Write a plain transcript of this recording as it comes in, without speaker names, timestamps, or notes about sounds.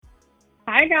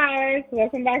Hi guys,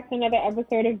 welcome back to another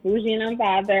episode of Bougie and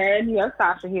Unbothered. You have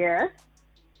Sasha here.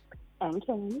 And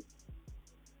Kim.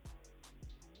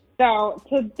 So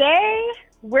today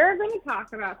we're going to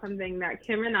talk about something that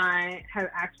Kim and I have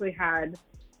actually had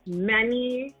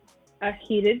many a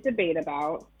heated debate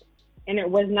about, and it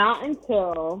was not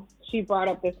until she brought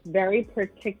up this very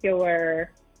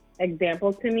particular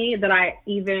example to me that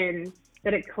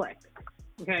that it clicked.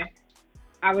 Okay.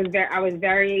 I was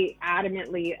very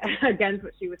adamantly against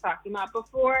what she was talking about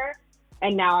before,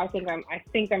 and now I think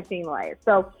I'm seeing light.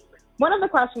 So one of the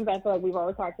questions I feel like we've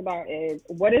always talked about is,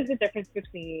 what is the difference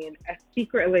between a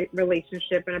secret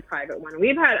relationship and a private one?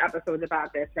 We've had episodes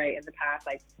about this, right, in the past,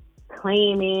 like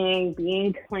claiming,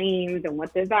 being claimed, and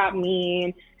what does that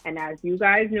mean? And as you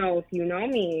guys know, if you know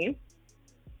me,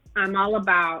 I'm all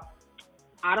about,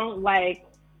 I don't like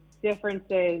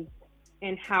differences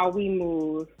in how we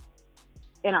move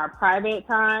in our private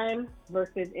time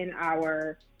versus in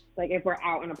our, like, if we're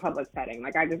out in a public setting.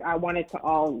 Like, I want it to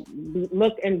all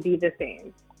look and be the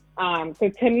same. So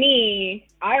to me,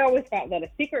 I always felt that a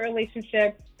secret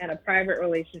relationship and a private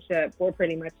relationship were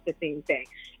pretty much the same thing.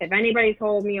 If anybody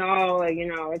told me,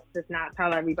 it's just not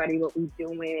tell everybody what we're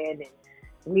doing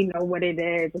and we know what it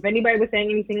is. If anybody was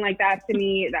saying anything like that to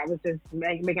me, that was just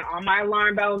making all my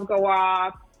alarm bells go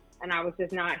off, and I was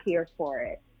just not here for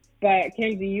it. But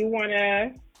Kim, do you want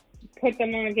to put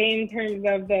them on game in terms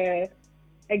of the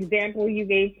example you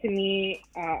gave to me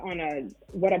on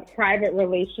what a private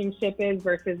relationship is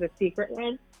versus a secret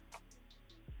one?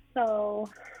 So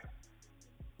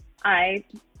I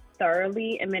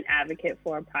thoroughly am an advocate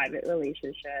for a private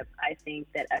relationship. I think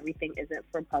that everything isn't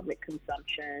for public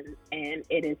consumption, and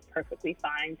it is perfectly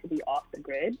fine to be off the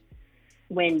grid.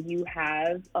 When you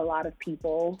have a lot of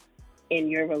people in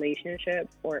your relationship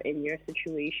or in your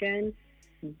situation,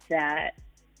 that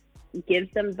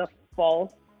gives them the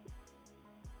false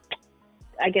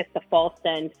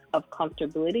sense of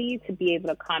comfortability to be able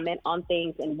to comment on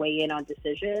things and weigh in on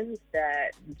decisions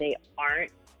that they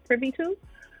aren't privy to.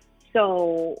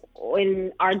 So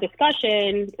in our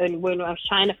discussion, and when I was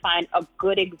trying to find a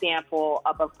good example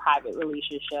of a private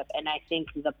relationship, and I think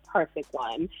the perfect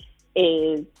one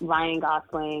is Ryan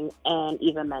Gosling and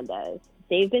Eva Mendes.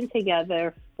 They've been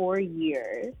together for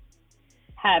years,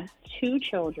 have 2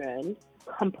 children,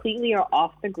 completely are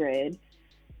off the grid.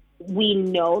 We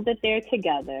know that they're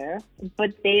together, but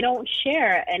they don't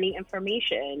share any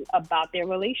information about their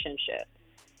relationship.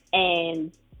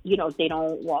 And, they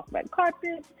don't walk red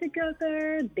carpets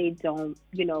together. They don't,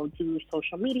 do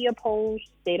social media posts.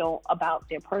 They don't about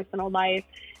their personal life.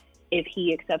 If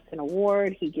he accepts an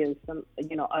award, he gives them,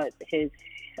 his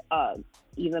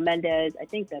Eva Mendes, I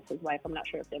think that's his wife. I'm not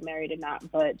sure if they're married or not,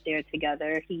 but they're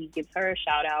together. He gives her a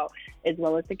shout out as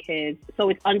well as the kids. So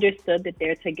it's understood that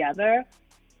they're together,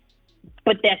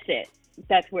 but that's it.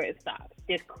 That's where it stops.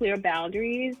 There's clear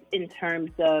boundaries in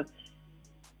terms of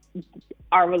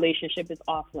our relationship is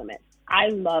off limits. I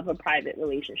love a private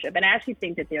relationship, and I actually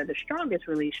think that they're the strongest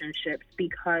relationships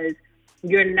because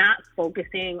you're not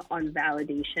focusing on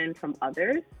validation from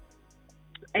others,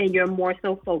 and you're more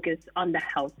so focused on the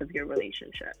health of your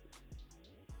relationship.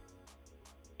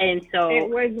 And so it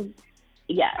was,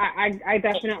 yeah, I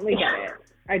definitely get it.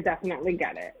 I definitely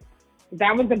get it.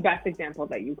 That was the best example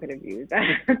that you could have used.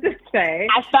 I have to say,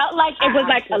 I felt like it was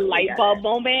like a light bulb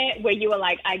moment where you were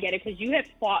like, I get it, because you had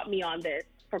fought me on this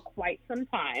for quite some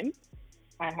time.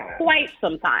 I have. Quite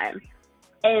some time.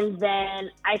 And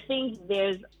then I think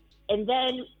that's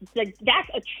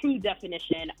a true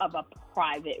definition of a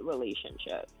private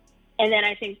relationship. And then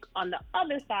I think on the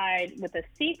other side, with a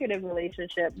secretive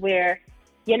relationship where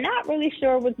you're not really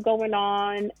sure what's going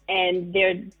on, and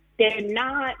they're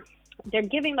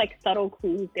giving like subtle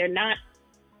clues. They're not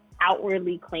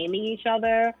outwardly claiming each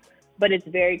other, but it's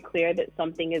very clear that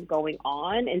something is going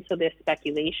on. And so there's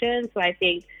speculation. So I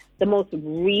think the most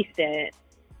recent,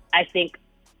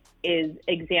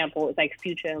 example is like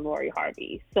Future and Lori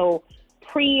Harvey. So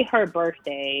pre her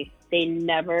birthday, they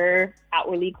never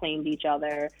outwardly claimed each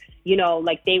other.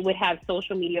 Like they would have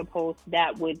social media posts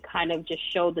that would kind of just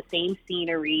show the same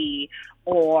scenery,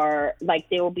 or like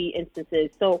there will be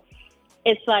instances. So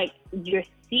it's like you're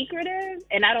secretive,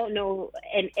 and I don't know,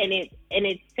 and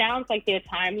it sounds like their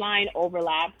timeline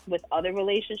overlaps with other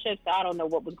relationships. So I don't know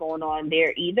what was going on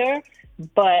there either,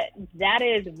 but that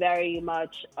is very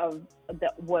much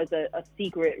was a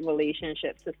secret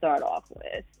relationship to start off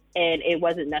with, and it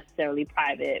wasn't necessarily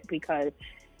private because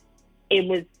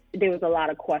there was a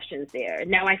lot of questions there.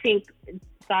 Now I think,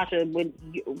 Sasha,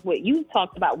 what you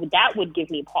talked about, that would give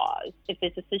me pause if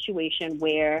it's a situation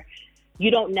where you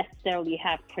don't necessarily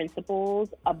have principles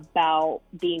about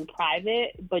being private,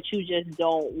 but you just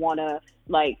don't want to,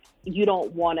 like, you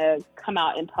don't want to come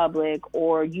out in public,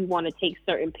 or you want to take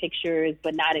certain pictures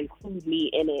but not include me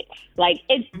in it. Like,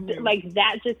 it's like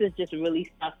that just is just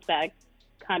really suspect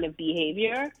kind of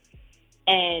behavior.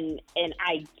 And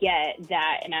I get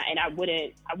that, and I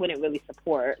wouldn't really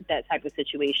support that type of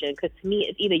situation, because to me,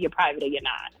 it's either you're private or you're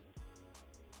not.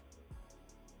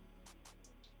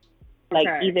 Like,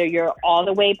 either you're all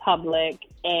the way public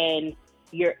and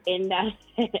you're in that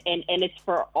and it's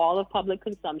for all of public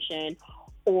consumption,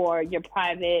 or you're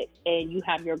private and you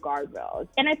have your guardrails.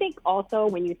 And I think also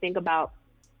when you think about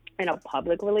in a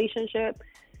public relationship,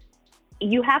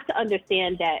 you have to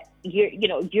understand that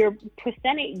you're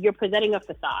presenting a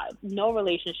facade. No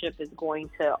relationship is going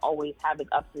to always have its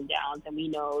ups and downs, and we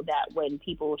know that when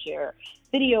people share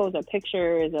videos or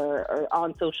pictures or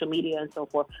on social media and so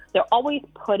forth, they're always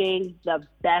putting the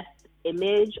best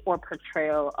image or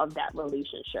portrayal of that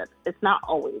relationship. It's not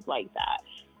always like that.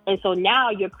 And so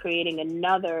now you're creating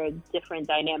another different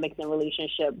dynamics in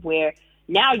relationship, where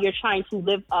now you're trying to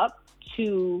live up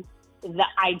to the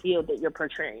ideal that you're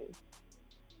portraying.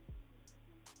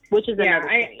 Which is another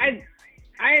thing.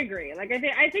 I agree. Like,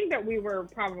 I think that we were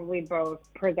probably both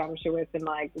presumptuous in,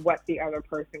 like, what the other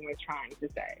person was trying to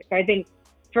say. So I think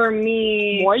for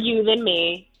me, more you than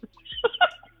me.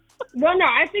 Well, no,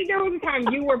 I think there was a time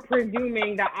you were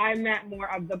presuming that I meant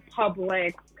more of the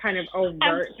public kind of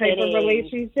overt type of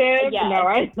relationship. Yes. No,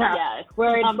 I not. Yes.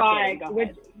 Where it's like,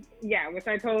 which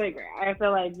I totally agree. I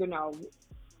feel like,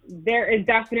 there is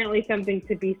definitely something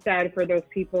to be said for those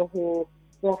people who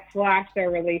will flash their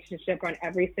relationship on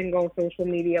every single social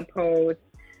media post.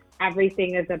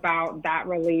 Everything is about that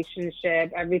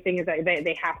relationship. Everything is that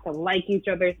they have to like each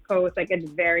other's posts. Like, it's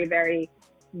very, very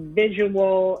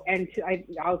visual. And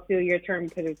I'll steal your term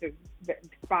because it's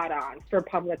spot on for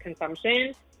public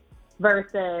consumption,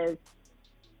 versus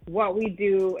what we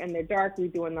do in the dark, we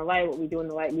do in the light. What we do in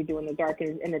the light, we do in the dark,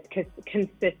 and it's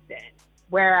consistent.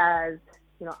 Whereas,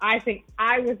 I think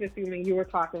I was assuming you were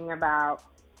talking about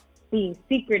being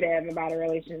secretive about a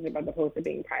relationship as opposed to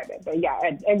being private. But yeah,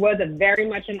 it was very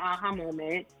much an aha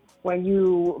moment when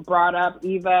you brought up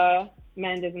Eva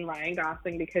Mendes and Ryan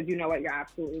Gosling, because you know what, you're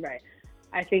absolutely right.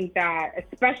 I think that,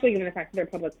 especially given the fact that they're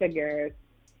public figures,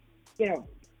 it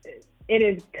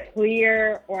is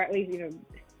clear, or at least,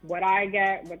 what I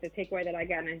get, what the takeaway that I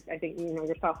get, and I think,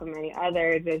 yourself and many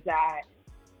others, is that,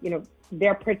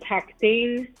 they're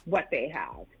protecting what they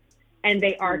have, and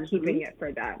they are keeping it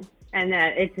for them. And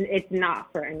that it's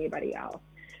not for anybody else.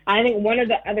 I think one of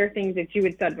the other things that you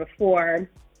had said before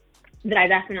that I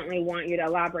definitely want you to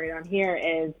elaborate on here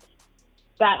is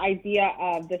that idea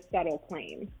of the subtle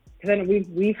claim. Because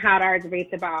we've had our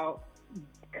debates about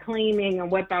claiming and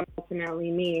what that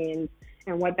ultimately means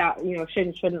and what that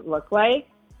shouldn't look like.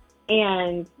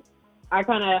 And I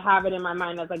kind of have it in my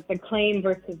mind as like the claim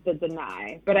versus the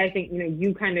deny. But I think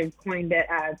you kind of coined it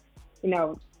as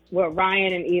what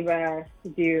Ryan and Eva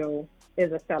do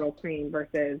is a subtle claim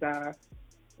versus,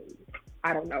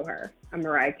 I don't know her. I'm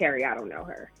Mariah Carey. I don't know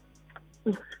her.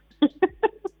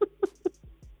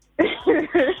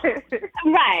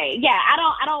 Right. Yeah.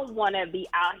 I don't want to be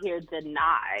out here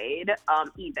denied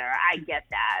either. I get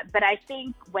that. But I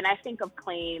think when I think of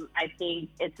claim, I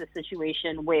think it's a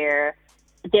situation where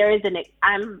there is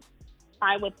I'm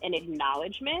fine with an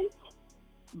acknowledgement,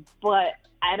 but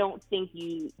I don't think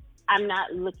I'm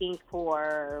not looking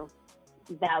for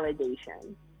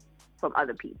validation from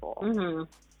other people. Mm-hmm.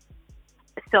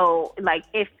 So, like,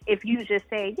 if you just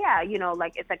say, yeah,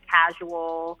 like, it's a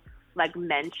casual, like,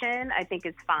 mention, I think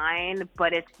it's fine.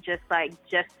 But it's just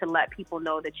to let people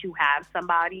know that you have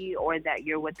somebody or that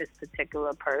you're with this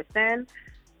particular person,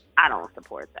 I don't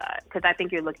support that, because I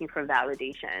think you're looking for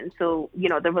validation. So,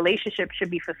 the relationship should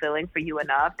be fulfilling for you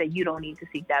enough that you don't need to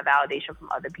seek that validation from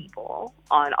other people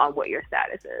on what your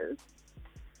status is.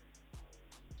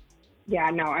 Yeah,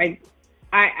 no, I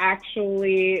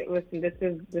actually, listen, this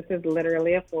is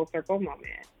literally a full circle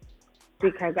moment,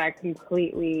 because I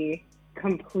completely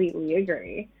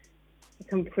agree.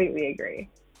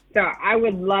 So I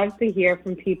would love to hear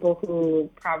from people who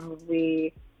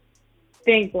probably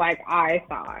think like I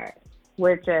thought,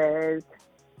 which is,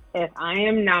 if I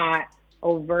am not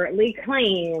overtly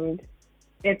claimed,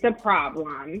 it's a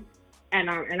problem, and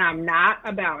I'm not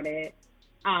about it.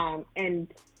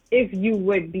 And if you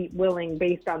would be willing,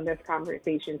 based on this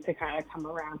conversation, to kind of come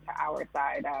around to our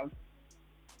side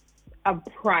of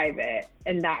private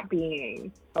and that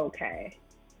being okay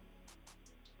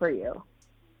for you.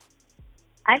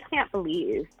 I can't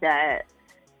believe that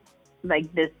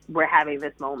like this, we're having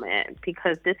this moment,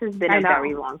 because this has been a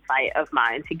very long fight of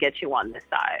mine to get you on this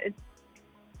side.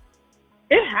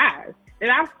 It has. It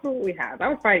absolutely has. I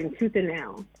was fighting tooth and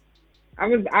nail. I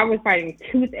was fighting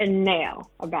tooth and nail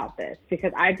about this,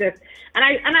 because I do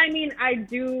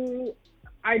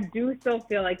still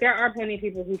feel like there are plenty of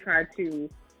people who try to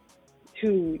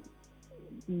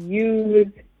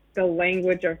use the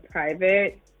language of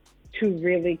private to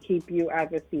really keep you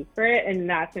as a secret, and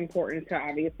that's important to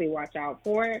obviously watch out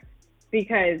for,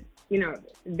 because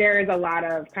there is a lot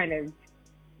of kind of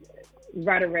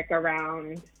rhetoric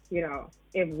around,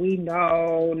 if we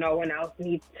know, no one else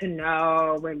needs to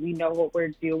know, when we know what we're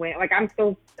doing. Like, I'm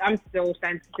still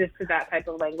sensitive to that type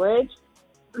of language.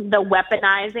 The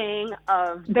weaponizing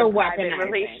of the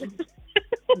weaponizing.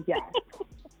 Yes.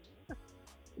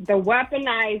 The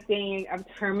weaponizing of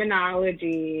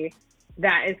terminology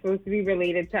that is supposed to be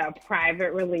related to a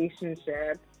private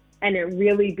relationship, and it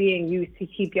really being used to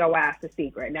keep your ass a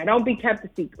secret. Now, don't be kept a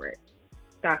secret.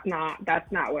 That's not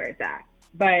where it's at.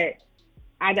 But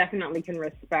I definitely can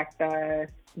respect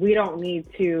we don't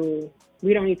need to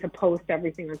post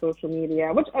everything on social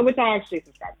media, which I actually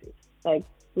subscribe to. Like,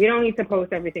 we don't need to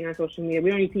post everything on social media.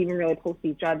 We don't need to even really post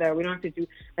each other. We don't have to do,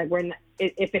 like,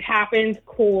 if it happens,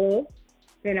 cool.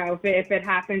 If it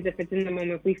happens, if it's in the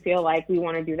moment, if we feel like we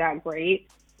want to do that, great.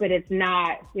 But it's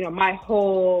not, my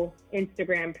whole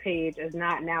Instagram page is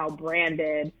not now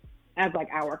branded as like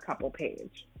our couple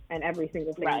page and every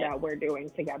single thing that we're doing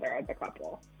together as a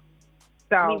couple.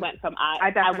 So we went from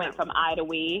I went from I to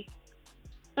we.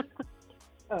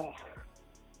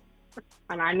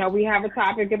 And I know we have a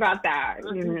topic about that.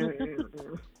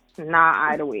 Not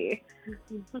I to we.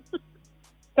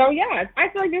 So yeah, I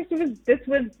feel like this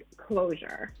was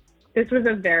closure. This was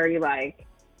a very like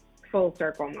full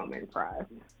circle moment for us.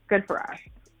 Good for us.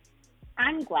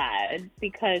 I'm glad,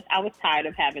 because I was tired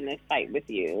of having this fight with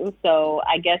you. So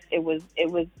I guess it was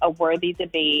a worthy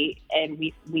debate, and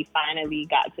we finally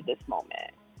got to this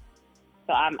moment.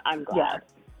 So I'm glad. Yeah.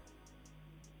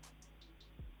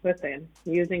 Listen,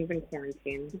 musings in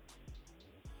quarantine.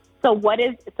 So what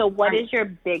is your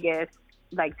biggest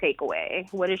like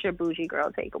takeaway? What is your bougie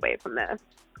girl takeaway from this?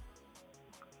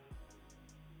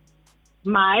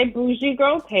 My bougie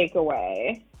girl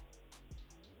takeaway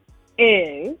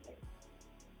is,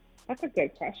 that's a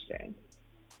good question.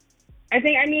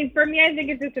 For me, I think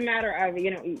it's just a matter of,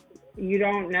 you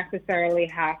don't necessarily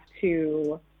have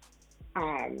to,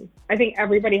 I think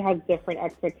everybody has different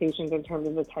expectations in terms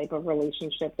of the type of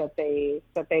relationship that they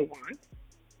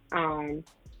want,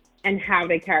 and how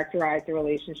they characterize the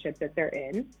relationship that they're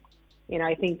in.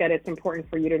 I think that it's important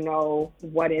for you to know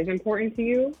what is important to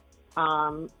you,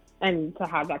 and to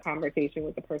have that conversation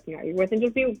with the person that you're with, and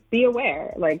just be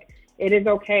aware. Like, it is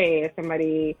okay if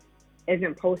somebody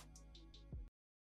isn't posting